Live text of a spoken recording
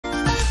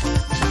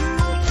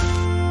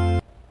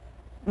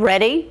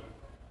Ready,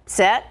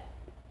 set,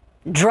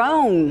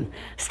 drone.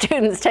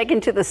 Students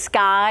taken to the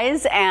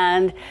skies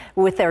and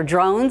with their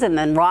drones and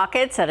then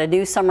rockets at a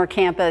new summer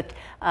camp at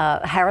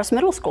Harris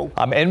Middle School.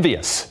 I'm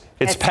envious.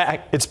 It's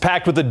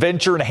packed with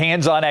adventure and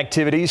hands-on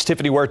activities.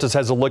 Tiffany Huertas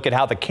has a look at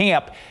how the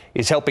camp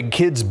is helping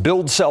kids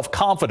build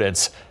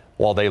self-confidence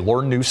while they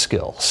learn new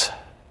skills.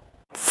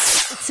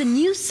 It's a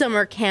new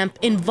summer camp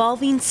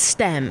involving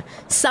STEM,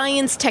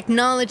 science,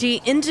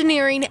 technology,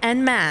 engineering,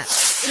 and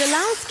math. It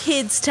allows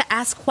kids to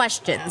ask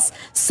questions,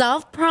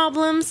 solve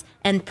problems,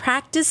 and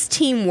practice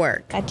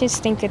teamwork. I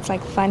just think it's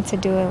fun to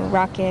do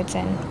rockets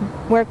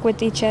and work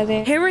with each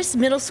other. Harris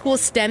Middle School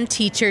STEM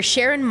teacher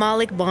Sharon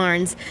Malik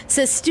Barnes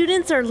says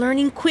students are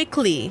learning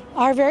quickly.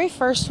 Our very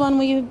first one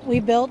we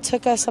built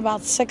took us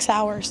about 6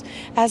 hours.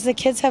 As the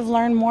kids have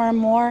learned more and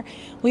more,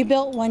 we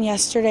built one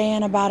yesterday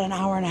in about an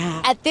hour and a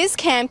half. At this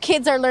camp,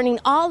 kids are learning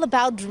all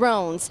about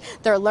drones.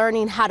 They're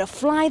learning how to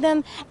fly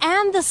them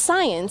and the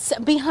science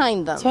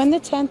behind them. So in the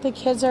tent, the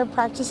kids are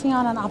practicing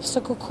on an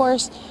obstacle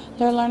course.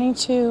 They're learning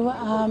to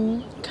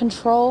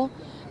control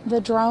the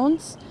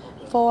drones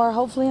for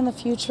hopefully in the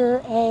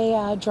future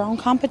a drone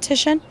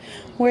competition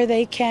where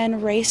they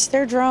can race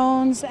their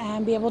drones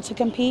and be able to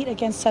compete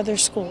against other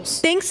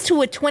schools. Thanks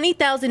to a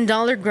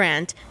 $20,000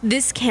 grant,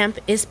 this camp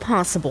is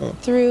possible.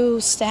 Through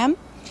STEM,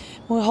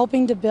 we're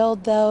hoping to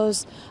build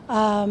those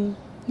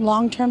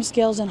long-term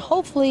skills and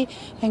hopefully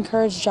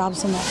encourage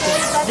jobs in that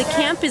field. The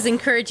camp is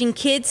encouraging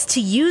kids to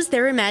use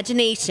their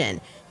imagination.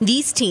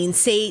 These teens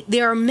say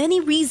there are many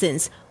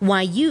reasons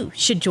why you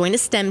should join a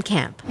STEM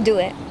camp. Do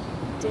it.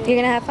 You're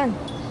going to have fun.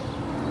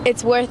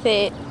 It's worth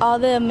it. All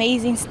the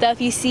amazing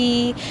stuff you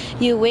see,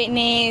 you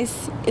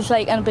witness, it's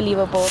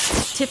unbelievable.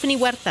 Tiffany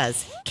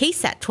Huertas,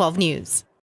 KSAT 12 News.